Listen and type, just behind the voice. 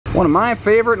One of my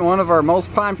favorite and one of our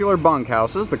most popular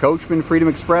bunkhouses, the Coachmen Freedom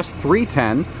Express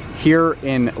 310, here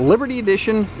in Liberty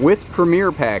Edition with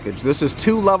Premier Package. This is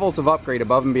 2 levels of upgrade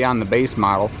above and beyond the base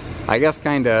model. I guess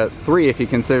kind of 3 if you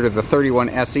consider the 31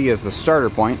 SE as the starter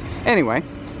point. Anyway,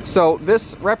 so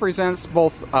this represents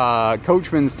both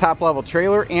Coachmen's top level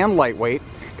trailer and lightweight.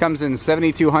 Comes in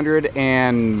 7,200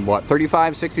 and what,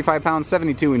 35, 65 pounds,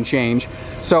 72 and change.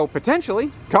 So potentially,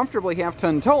 comfortably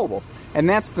half-ton towable. And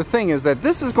that's the thing, is that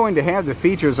this is going to have the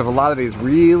features of a lot of these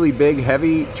really big,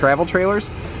 heavy travel trailers,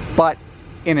 but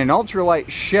in an ultralight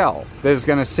shell that is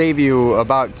going to save you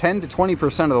about 10 to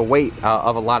 20% of the weight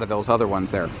of a lot of those other ones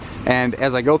there. And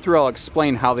as I go through, I'll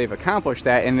explain how they've accomplished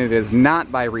that, and it is not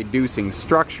by reducing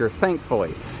structure,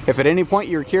 thankfully. If at any point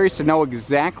you're curious to know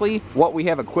exactly what we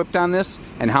have equipped on this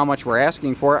and how much we're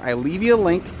asking for it, I leave you a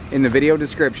link in the video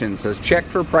description. It says check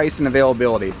for price and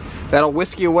availability. That'll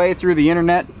whisk you away through the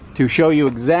internet to show you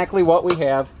exactly what we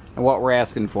have and what we're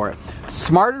asking for it.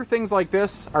 Smarter things like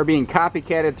this are being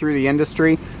copycatted through the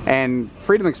industry, and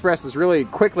Freedom Express is really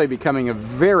quickly becoming a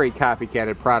very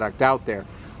copycatted product out there.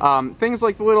 Things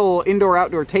like the little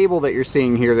indoor-outdoor table that you're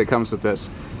seeing here that comes with this.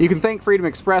 You can thank Freedom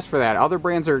Express for that. Other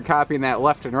brands are copying that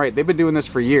left and right. They've been doing this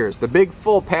for years. The big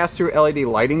full pass-through LED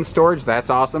lighting storage, that's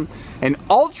awesome. And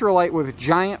ultralight with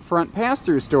giant front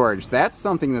pass-through storage, that's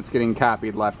something that's getting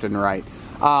copied left and right.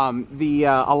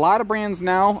 A lot of brands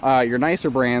now, your nicer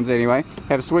brands anyway,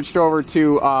 have switched over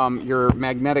to your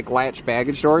magnetic latch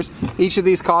baggage doors. Each of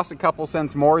these costs a couple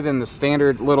cents more than the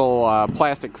standard little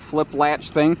plastic flip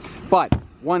latch thing, but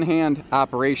one-hand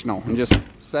operational, and just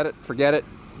set it, forget it,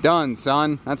 done,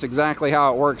 son. That's exactly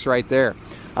how it works right there.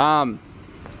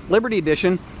 Liberty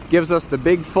Edition gives us the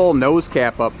big full nose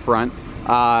cap up front.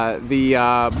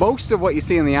 Most of what you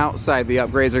see on the outside, the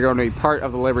upgrades are going to be part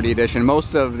of the Liberty Edition.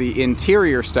 Most of the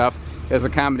interior stuff is a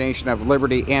combination of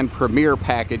Liberty and Premier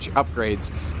Package upgrades.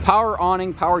 Power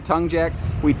awning, power tongue jack.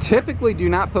 We typically do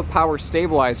not put power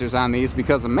stabilizers on these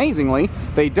because, amazingly,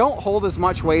 they don't hold as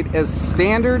much weight as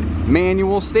standard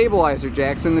manual stabilizer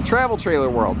jacks in the travel trailer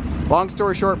world. Long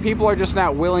story short, people are just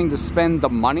not willing to spend the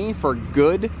money for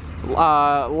good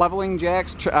leveling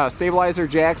jacks, stabilizer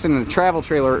jacks in the travel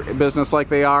trailer business like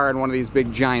they are in one of these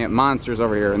big giant monsters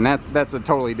over here. And that's a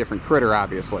totally different critter,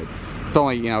 obviously. It's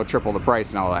only, you know, triple the price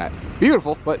and all that.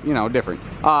 Beautiful, but, you know, different.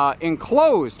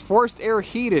 Enclosed, forced air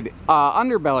heated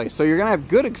underbelly, so you're gonna have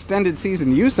good extended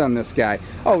season use on this guy.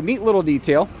 Oh, neat little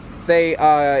detail. They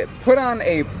put on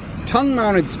a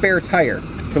tongue-mounted spare tire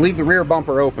to leave the rear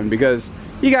bumper open because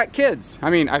you got kids. I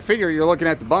mean, I figure you're looking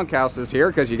at the bunkhouses here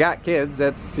because you got kids.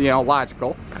 That's, you know,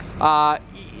 logical.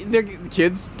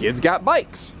 Kids got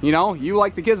bikes. You know, you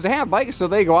like the kids to have bikes so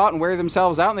they go out and wear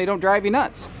themselves out and they don't drive you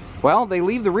nuts. Well, they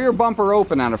leave the rear bumper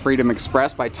open on a Freedom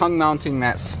Express by tongue mounting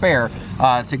that spare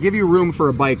to give you room for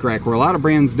a bike rack where a lot of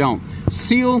brands don't.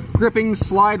 Seal gripping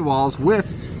slide walls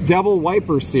with double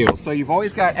wiper seal. So you've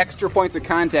always got extra points of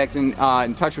contact in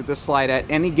touch with this slide at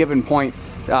any given point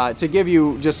to give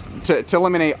you just to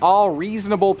eliminate all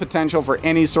reasonable potential for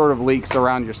any sort of leaks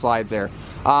around your slides there.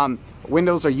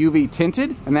 Windows are UV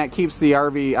tinted, and that keeps the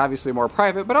RV obviously more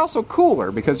private, but also cooler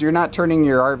because you're not turning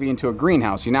your RV into a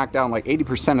greenhouse. You knock down like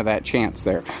 80% of that chance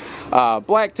there.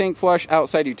 Black tank flush,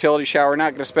 outside utility shower. Not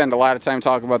going to spend a lot of time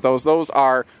talking about those. Those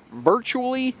are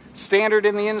virtually standard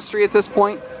in the industry at this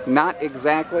point. Not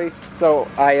exactly. So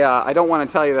I don't want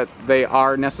to tell you that they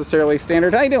are necessarily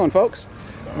standard. How you doing, folks?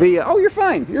 Oh, you're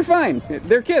fine. You're fine.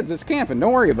 They're kids. It's camping.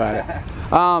 Don't worry about it.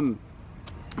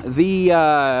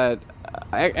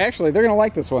 Actually, they're going to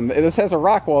like this one. This has a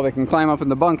rock wall that can climb up in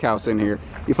the bunkhouse in here.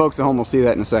 You folks at home will see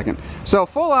that in a second. So,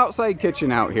 full outside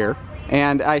kitchen out here.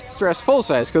 And I stress full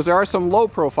size because there are some low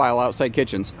profile outside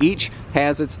kitchens. Each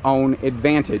has its own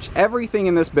advantage. Everything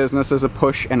in this business is a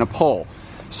push and a pull.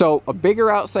 So a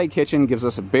bigger outside kitchen gives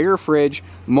us a bigger fridge,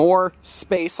 more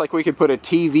space, like we could put a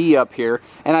TV up here.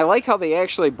 And I like how they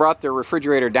actually brought their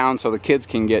refrigerator down so the kids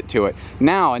can get to it.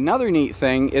 Now, another neat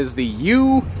thing is the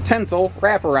utensil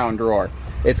wraparound drawer.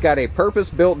 It's got a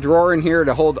purpose-built drawer in here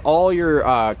to hold all your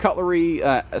cutlery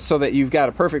so that you've got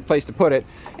a perfect place to put it.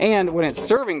 And when it's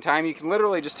serving time, you can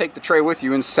literally just take the tray with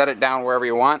you and set it down wherever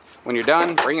you want. When you're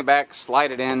done, bring it back,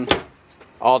 slide it in,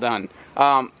 all done.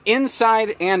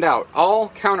 Inside and out, all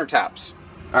countertops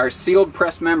are sealed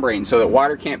pressed membrane so that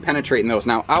water can't penetrate in those.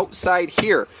 Now outside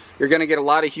here, you're going to get a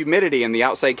lot of humidity in the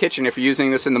outside kitchen if you're using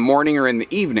this in the morning or in the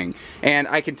evening. And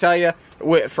I can tell you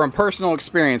from personal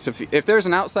experience, if there's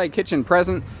an outside kitchen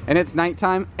present and it's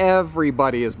nighttime,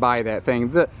 everybody is by that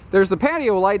thing. There's the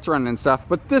patio lights running and stuff,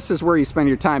 but this is where you spend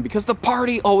your time because the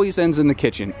party always ends in the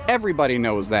kitchen. Everybody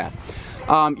knows that.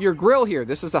 Your grill here,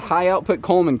 this is a high output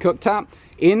Coleman cooktop.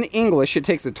 In English, it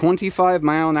takes a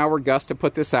 25-mile-an-hour gust to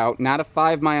put this out, not a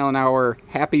 5-mile-an-hour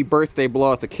happy birthday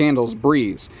blow out the candles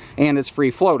breeze. And it's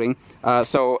free floating.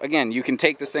 So again, you can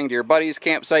take this thing to your buddy's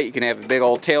campsite. You can have a big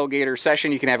old tailgater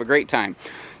session. You can have a great time.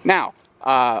 Now,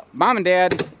 Mom and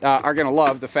Dad are going to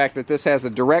love the fact that this has a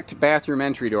direct bathroom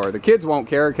entry door. The kids won't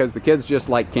care because the kids just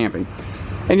like camping.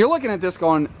 And you're looking at this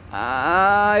going,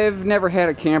 I've never had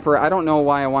a camper. I don't know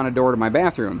why I want a door to my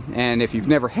bathroom. And if you've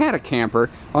never had a camper,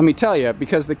 let me tell you,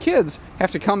 because the kids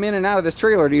have to come in and out of this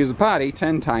trailer to use a potty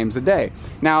 10 times a day.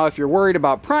 Now, if you're worried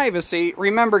about privacy,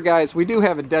 remember guys, we do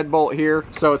have a deadbolt here,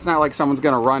 so it's not like someone's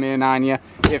going to run in on you.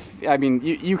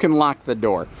 You can lock the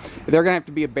door. They're going to have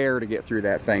to be a bear to get through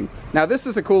that thing. Now, this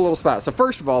is a cool little spot. So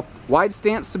first of all, wide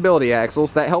stance stability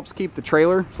axles. That helps keep the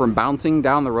trailer from bouncing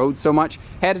down the road so much.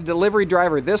 Had a delivery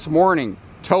driver this morning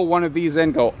tow one of these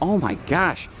in, go, oh my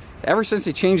gosh, ever since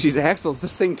they changed these axles,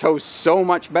 this thing tows so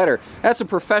much better. That's a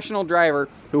professional driver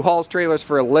who hauls trailers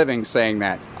for a living saying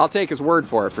that. I'll take his word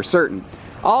for it for certain.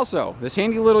 Also, this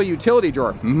handy little utility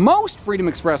drawer. Most Freedom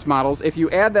Express models, if you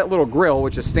add that little grill,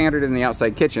 which is standard in the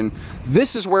outside kitchen,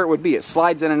 this is where it would be. It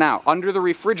slides in and out under the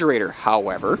refrigerator.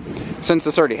 However, since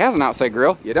this already has an outside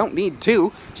grill, you don't need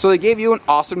two, so they gave you an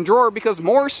awesome drawer because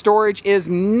more storage is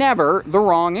never the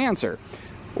wrong answer.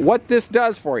 What this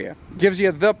does for you, gives you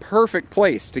the perfect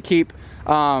place to keep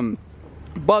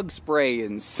bug spray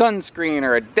and sunscreen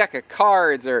or a deck of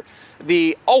cards or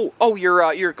the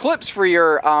your clips for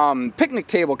your picnic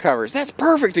table covers. That's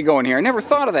perfect to go in here. I never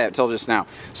thought of that until just now.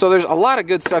 So there's a lot of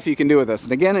good stuff you can do with this.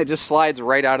 And again, it just slides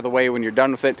right out of the way when you're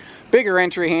done with it. Bigger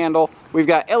entry handle. We've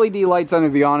got LED lights under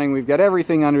the awning. We've got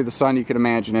everything under the sun you could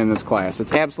imagine in this class.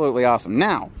 It's absolutely awesome.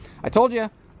 Now, I told you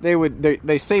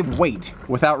they save weight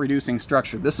without reducing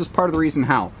structure. This is part of the reason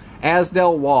how.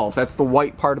 Asdel walls, that's the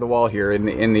white part of the wall here in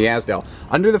the Asdel.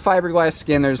 Under the fiberglass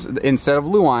skin, there's, instead of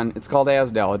Luan, it's called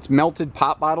Asdel. It's melted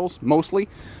pop bottles, mostly.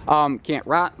 Can't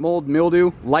rot, mold,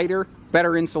 mildew, lighter,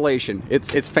 better insulation.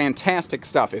 It's fantastic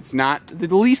stuff. It's not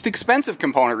the least expensive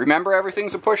component. Remember,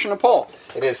 everything's a push and a pull.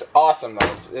 It is awesome,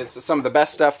 though. It's some of the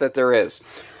best stuff that there is.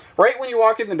 Right when you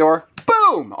walk in the door,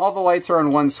 boom! All the lights are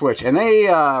on one switch. And they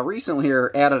recently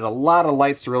here added a lot of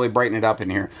lights to really brighten it up in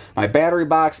here. My battery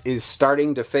box is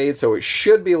starting to fade, so it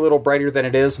should be a little brighter than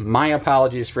it is. My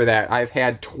apologies for that. I've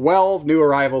had 12 new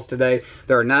arrivals today.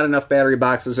 There are not enough battery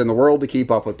boxes in the world to keep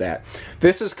up with that.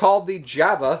 This is called the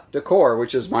Java decor,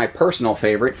 which is my personal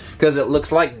favorite, because it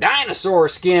looks like dinosaur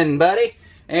skin, buddy.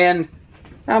 And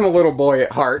I'm a little boy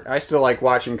at heart. I still like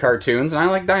watching cartoons, and I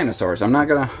like dinosaurs. I'm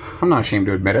not ashamed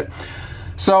to admit it.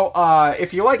 So,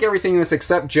 if you like everything in this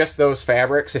except just those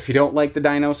fabrics, if you don't like the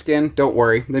dino skin, don't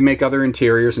worry. They make other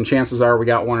interiors, and chances are we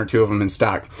got one or two of them in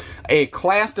stock. A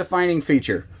class-defining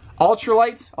feature.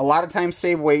 Ultralites a lot of times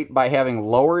save weight by having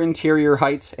lower interior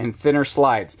heights and thinner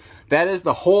slides. That is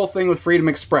the whole thing with Freedom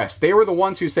Express. They were the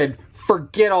ones who said,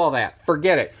 forget all that.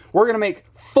 Forget it. We're going to make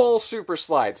full super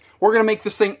slides. We're going to make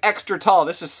this thing extra tall.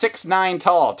 This is 6'9"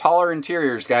 tall. Taller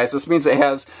interiors, guys. This means it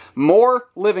has more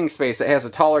living space. It has a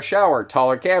taller shower,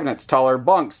 taller cabinets, taller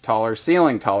bunks, taller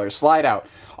ceiling, taller slide out.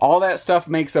 All that stuff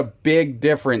makes a big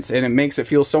difference, and it makes it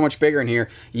feel so much bigger in here,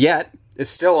 yet it's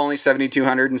still only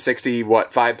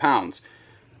 7,265 pounds.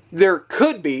 There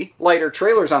could be lighter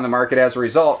trailers on the market as a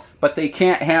result, but they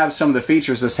can't have some of the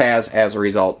features this has as a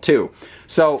result, too.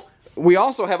 So, we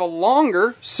also have a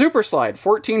longer super slide,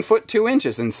 14 foot 2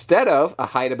 inches. Instead of a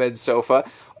hide-a-bed sofa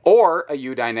or a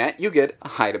U-dinette, you get a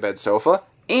hide-a-bed sofa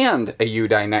and a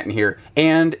U-dinette in here,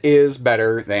 and is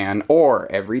better than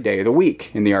or every day of the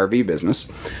week in the RV business.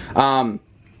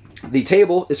 The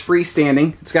table is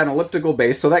freestanding. It's got an elliptical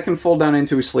base, so that can fold down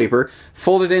into a sleeper.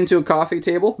 Fold it into a coffee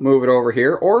table, move it over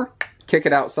here, or kick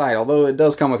it outside. Although it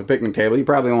does come with a picnic table, you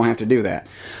probably won't have to do that.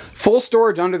 Full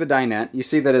storage under the dinette. You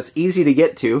see that it's easy to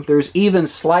get to. There's even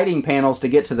sliding panels to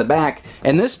get to the back,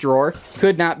 and this drawer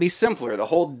could not be simpler. The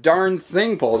whole darn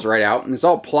thing pulls right out, and it's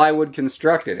all plywood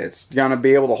constructed. It's gonna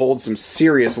be able to hold some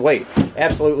serious weight.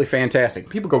 Absolutely fantastic.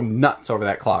 People go nuts over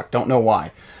that clock. Don't know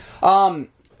why.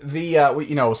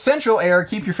 Central Air,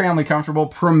 keep your family comfortable.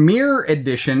 Premier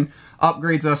Edition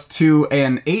upgrades us to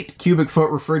an 8 cubic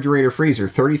foot refrigerator freezer,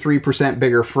 33%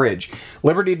 bigger fridge.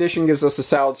 Liberty Edition gives us a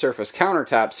solid surface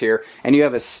countertops here, and you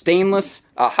have a stainless,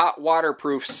 hot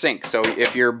waterproof sink. So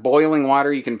if you're boiling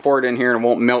water, you can pour it in here and it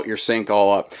won't melt your sink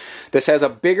all up. This has a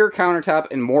bigger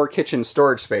countertop and more kitchen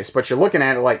storage space, but you're looking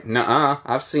at it like, nuh-uh,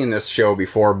 I've seen this show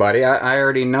before, buddy. I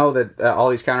already know that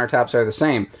all these countertops are the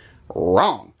same.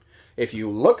 Wrong. If you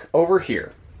look over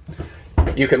here,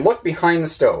 you can look behind the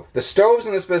stove. The stoves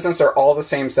in this business are all the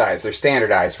same size. They're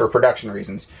standardized for production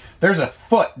reasons. There's a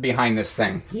foot behind this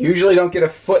thing. You usually don't get a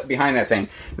foot behind that thing.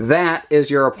 That is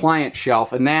your appliance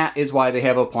shelf, and that is why they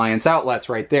have appliance outlets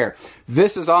right there.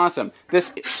 This is awesome.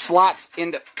 This slots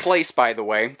into place, by the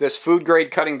way. This food grade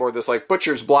cutting board, this like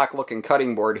butcher's block looking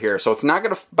cutting board here. So it's not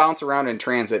going to bounce around in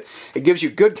transit. It gives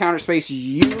you good counter space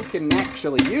you can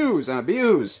actually use and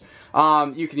abuse.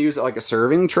 You can use it like a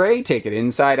serving tray, take it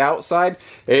inside, outside.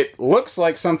 It looks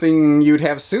like something you'd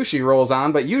have sushi rolls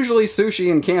on, but usually sushi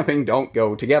and camping don't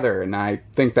go together, and I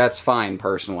think that's fine,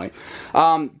 personally.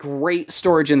 Great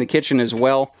storage in the kitchen as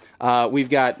well. We've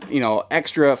got, you know,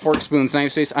 extra fork, spoons,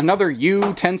 knife space. Another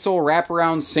utensil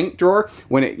wraparound sink drawer.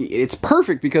 When it's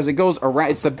perfect because it goes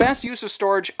around. It's the best use of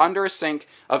storage under a sink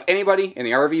of anybody in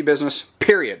the RV business,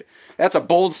 period. That's a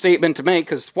bold statement to make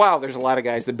because, wow, there's a lot of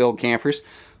guys that build campers.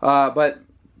 But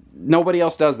nobody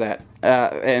else does that.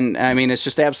 And I mean, it's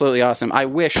just absolutely awesome. I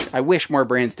wish more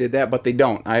brands did that, but they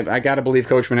don't. I gotta believe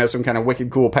Coachmen has some kind of wicked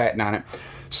cool patent on it.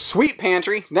 Sweet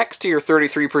pantry next to your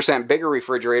 33% bigger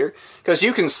refrigerator, because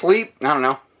you can sleep, I don't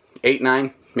know, 8,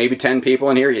 9, maybe 10 people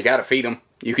in here. You gotta feed them.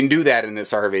 You can do that in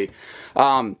this RV.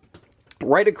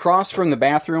 Right across from the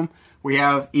bathroom, we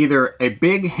have either a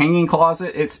big hanging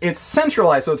closet. It's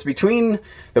centralized, so it's between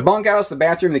the bunkhouse, the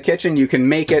bathroom, the kitchen. You can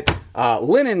make it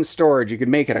linen storage. You could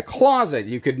make it a closet.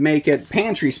 You could make it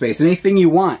pantry space. Anything you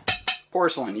want.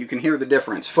 Porcelain, you can hear the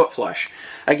difference. Foot flush.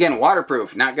 Again,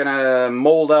 waterproof. Not gonna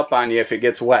mold up on you if it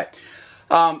gets wet.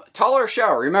 Taller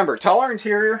shower. Remember, taller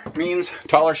interior means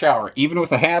taller shower. Even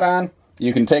with a hat on,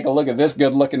 you can take a look at this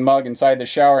good-looking mug inside the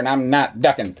shower, and I'm not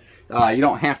ducking. You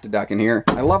don't have to duck in here.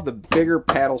 I love the bigger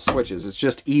paddle switches. It's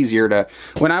just easier to...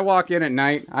 When I walk in at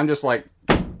night, I'm just like...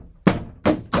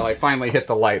 Until I finally hit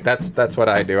the light. That's what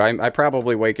I do. I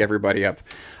probably wake everybody up.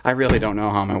 I really don't know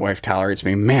how my wife tolerates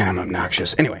me. Man, I'm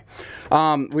obnoxious. Anyway,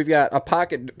 we've got a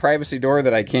pocket privacy door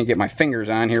that I can't get my fingers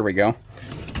on. Here we go.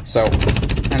 So...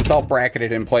 And it's all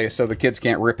bracketed in place so the kids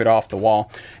can't rip it off the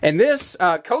wall. And this,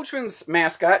 Coachman's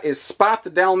mascot is Spot the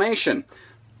Dalmatian.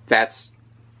 That's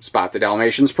Spot the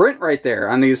Dalmatian's print right there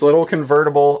on these little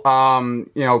convertible,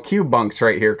 you know, cube bunks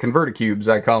right here. Converticubes,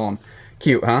 I call them.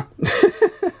 Cute, huh?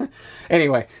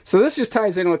 Anyway, so this just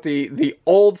ties in with the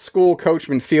old school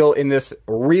Coachman feel in this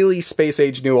really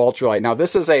space-age new Ultralite. Now,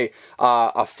 this is a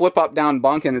flip-up down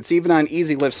bunk, and it's even on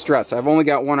easy lift struts. I've only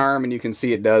got one arm, and you can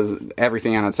see it does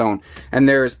everything on its own. And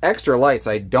there's extra lights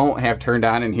I don't have turned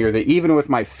on in here that even with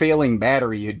my failing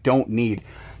battery, you don't need.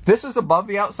 This is above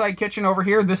the outside kitchen over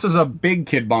here. This is a big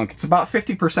kid bunk. It's about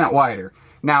 50% wider.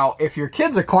 Now, if your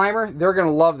kid's a climber, they're going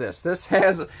to love this. This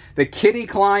has the kiddie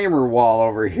climber wall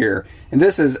over here. And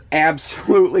this is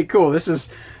absolutely cool. This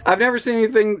is, I've never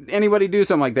seen anybody do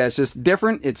something like that. It's just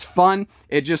different. It's fun.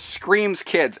 It just screams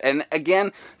kids. And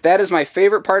again, that is my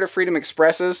favorite part of Freedom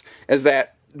Expresses, is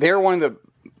that they're one of the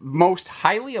most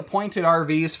highly appointed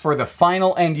RVs for the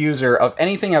final end user of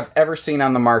anything I've ever seen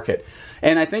on the market.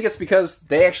 And I think it's because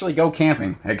they actually go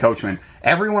camping at Coachmen.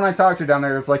 Everyone I talk to down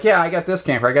there, it's like, yeah, I got this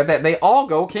camper, I got that. They all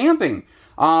go camping.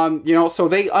 You know, so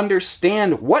they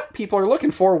understand what people are looking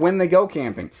for when they go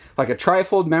camping. Like a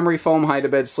tri-fold memory foam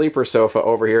hide-to-bed sleeper sofa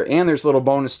over here, and there's a little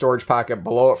bonus storage pocket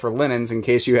below it for linens in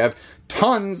case you have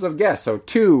tons of guests. So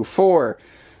 2, 4,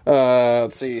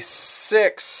 let's see,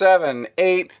 6, 7,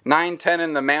 8, 9, 10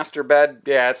 in the master bed.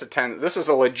 Yeah, it's a 10. This is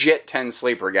a legit 10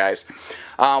 sleeper, guys.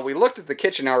 We looked at the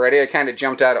kitchen already. I kind of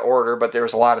jumped out of order, but there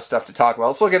was a lot of stuff to talk about.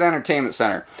 Let's look at entertainment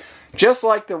center. Just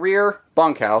like the rear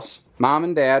bunkhouse, mom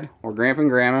and dad, or grandpa and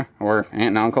grandma, or aunt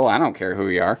and uncle, I don't care who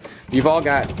you are, you've all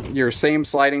got your same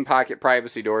sliding pocket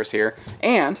privacy doors here.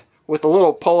 And with the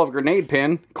little pull of grenade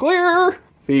pin, clear,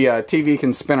 the TV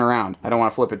can spin around. I don't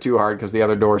want to flip it too hard because the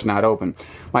other door is not open.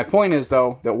 My point is,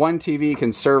 though, that one TV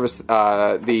can service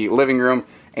the living room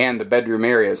and the bedroom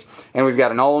areas. And we've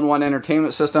got an all-in-one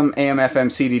entertainment system, AM, FM,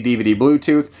 CD, DVD,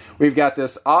 Bluetooth. We've got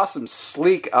this awesome,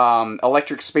 sleek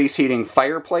electric space heating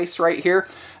fireplace right here.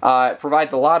 It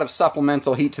provides a lot of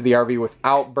supplemental heat to the RV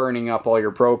without burning up all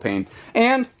your propane.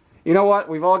 And you know what?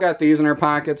 We've all got these in our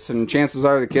pockets, and chances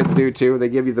are the kids do too. They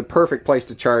give you the perfect place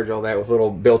to charge all that with a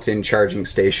little built-in charging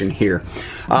station here.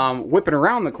 Whipping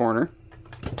around the corner,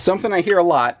 something I hear a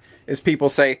lot is people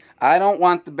say, I don't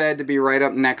want the bed to be right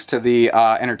up next to the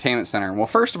entertainment center. Well,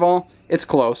 first of all, it's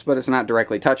close, but it's not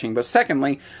directly touching. But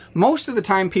secondly, most of the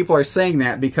time people are saying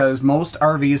that because most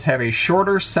RVs have a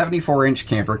shorter 74-inch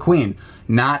camper queen,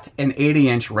 not an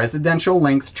 80-inch residential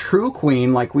length true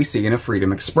queen like we see in a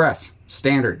Freedom Express.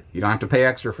 Standard. You don't have to pay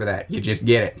extra for that. You just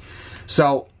get it.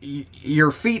 So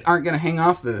your feet aren't going to hang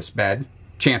off of this bed,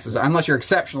 chances, unless you're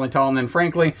exceptionally tall, and then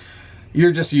frankly,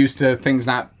 you're just used to things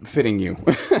not fitting you.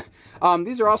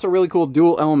 These are also really cool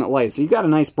dual element lights. So you got a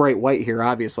nice bright white here,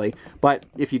 obviously, but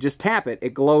if you just tap it,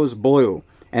 it glows blue.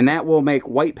 And that will make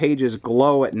white pages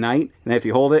glow at night. And if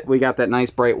you hold it, we got that nice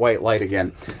bright white light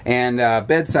again. And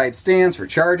bedside stands for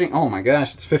charging. Oh my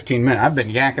gosh, it's 15 minutes. I've been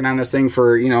yakking on this thing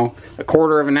for, you know, a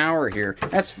quarter of an hour here.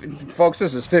 That's, folks,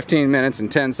 this is 15 minutes and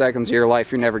 10 seconds of your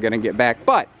life you're never going to get back.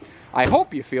 But I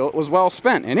hope you feel it was well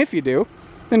spent. And if you do,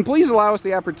 then please allow us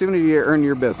the opportunity to earn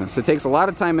your business. It takes a lot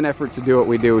of time and effort to do what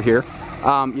we do here.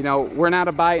 You know, we're not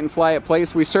a buy it and fly it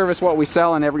place. We service what we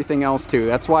sell and everything else too.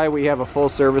 That's why we have a full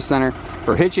service center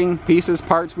for hitching, pieces,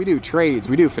 parts. We do trades,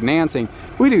 we do financing,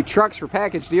 we do trucks for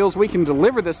package deals. We can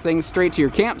deliver this thing straight to your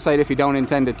campsite if you don't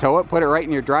intend to tow it, put it right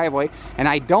in your driveway. And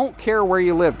I don't care where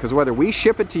you live, because whether we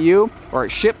ship it to you or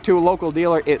it's shipped to a local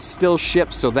dealer, it still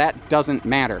ships, so that doesn't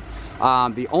matter.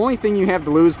 The only thing you have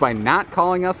to lose by not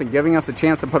calling us and giving us a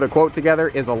chance to put a quote together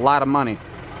is a lot of money.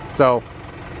 So,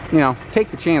 you know, take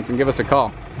the chance and give us a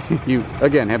call. You,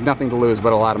 again, have nothing to lose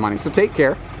but a lot of money. So take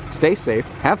care, stay safe,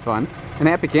 have fun, and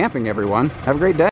happy camping, everyone. Have a great day.